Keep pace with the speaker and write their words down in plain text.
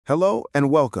Hello and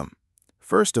welcome.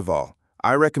 First of all,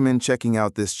 I recommend checking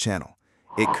out this channel.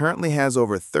 It currently has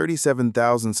over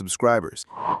 37,000 subscribers,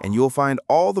 and you'll find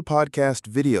all the podcast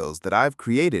videos that I've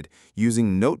created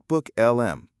using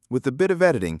NotebookLM with a bit of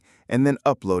editing and then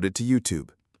uploaded to YouTube.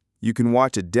 You can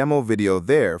watch a demo video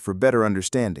there for better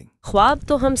understanding. ख्वाब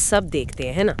तो हम सब देखते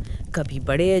हैं ना, कभी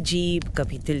बड़े अजीब,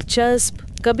 कभी दिलचस्प,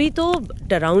 कभी तो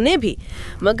डरावने भी,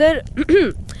 मगर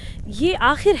ये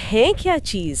आखिर है क्या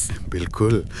चीज़?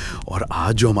 बिल्कुल। और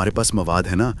आज जो हमारे पास मवाद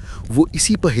है ना, वो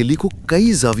इसी पहेली को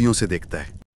कई ज़ावियों से देखता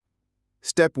है।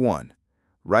 Step 1.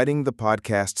 Writing the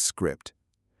podcast script.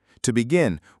 To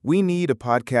begin, we need a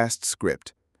podcast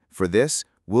script. For this,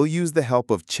 we'll use the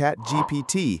help of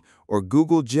ChatGPT or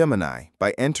Google Gemini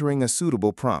by entering a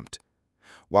suitable prompt.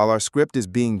 While our script is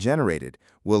being generated,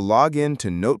 we'll log in to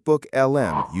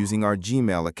NotebookLM using our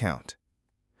Gmail account.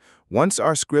 Once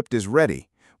our script is ready,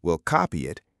 we'll copy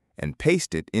it and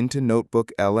paste it into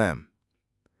NotebookLM.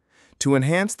 To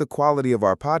enhance the quality of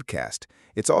our podcast,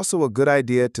 it's also a good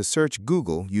idea to search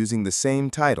Google using the same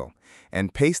title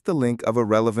and paste the link of a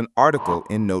relevant article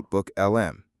in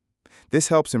NotebookLM. This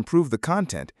helps improve the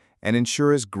content and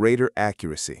ensures greater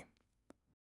accuracy.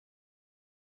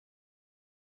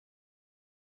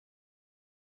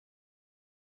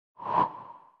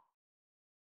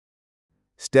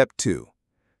 Step 2.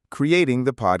 Creating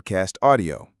the podcast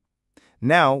audio.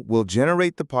 Now, we'll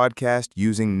generate the podcast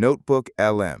using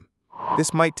NotebookLM.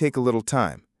 This might take a little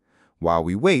time. While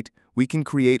we wait, we can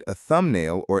create a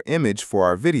thumbnail or image for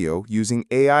our video using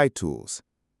AI tools.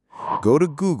 Go to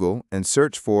Google and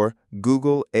search for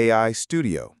Google AI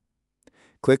Studio.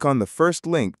 Click on the first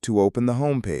link to open the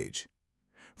home page.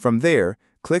 From there,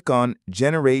 click on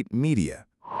Generate Media,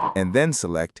 and then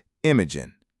select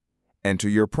Imagen. Enter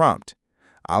your prompt.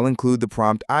 I'll include the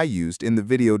prompt I used in the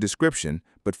video description,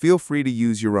 but feel free to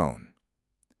use your own.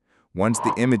 Once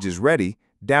the image is ready,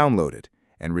 download it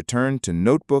and return to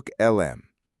NotebookLM.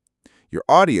 Your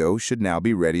audio should now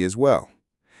be ready as well.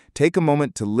 Take a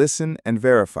moment to listen and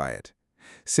verify it.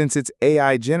 Since it's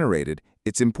AI-generated,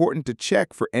 it's important to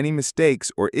check for any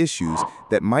mistakes or issues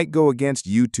that might go against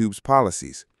YouTube's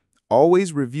policies.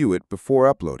 Always review it before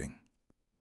uploading.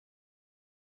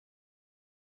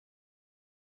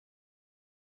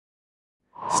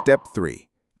 Step 3.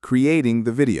 Creating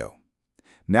the video.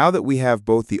 Now that we have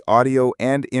both the audio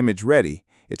and image ready,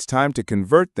 it's time to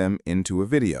convert them into a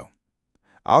video.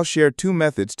 I'll share two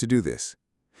methods to do this.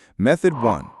 Method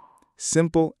 1.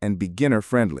 Simple and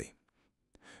beginner-friendly.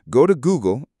 Go to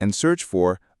Google and search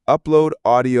for Upload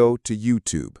Audio to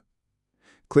YouTube.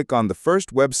 Click on the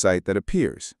first website that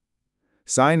appears.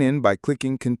 Sign in by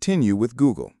clicking Continue with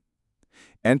Google.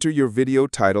 Enter your video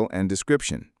title and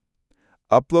description.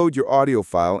 Upload your audio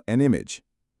file and image.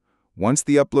 Once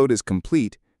the upload is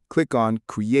complete, click on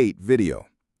Create Video.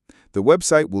 The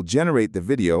website will generate the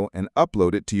video and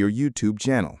upload it to your YouTube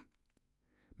channel.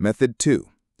 Method 2.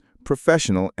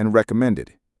 Professional and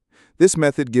recommended. This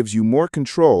method gives you more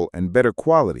control and better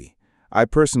quality. I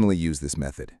personally use this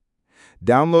method.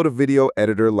 Download a video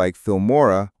editor like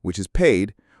Filmora, which is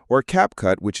paid, or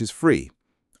CapCut, which is free.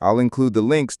 I'll include the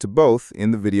links to both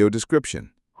in the video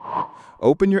description.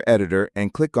 Open your editor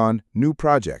and click on New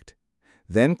Project.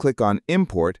 Then click on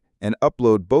Import and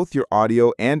upload both your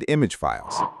audio and image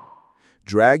files.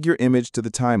 Drag your image to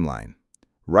the timeline.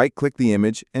 Right-click the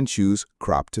image and choose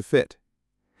Crop to Fit.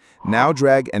 Now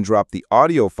drag and drop the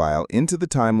audio file into the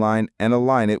timeline and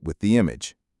align it with the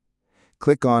image.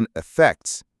 Click on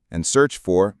Effects and search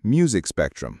for Music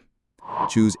Spectrum.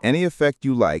 Choose any effect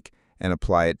you like and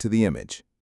apply it to the image.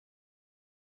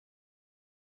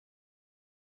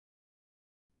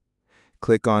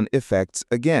 Click on Effects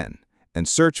again and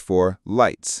search for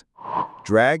Lights.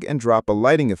 Drag and drop a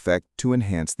lighting effect to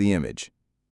enhance the image.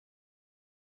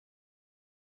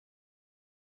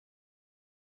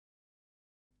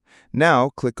 Now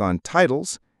click on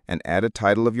Titles and add a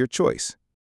title of your choice.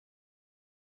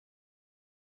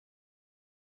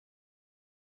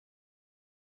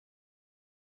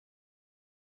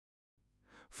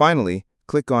 Finally,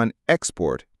 click on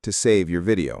Export to save your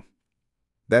video.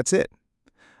 That's it.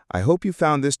 I hope you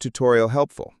found this tutorial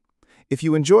helpful. If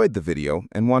you enjoyed the video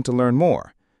and want to learn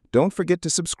more, don't forget to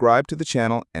subscribe to the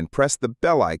channel and press the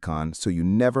bell icon so you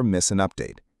never miss an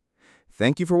update.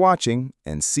 Thank you for watching,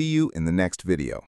 and see you in the next video.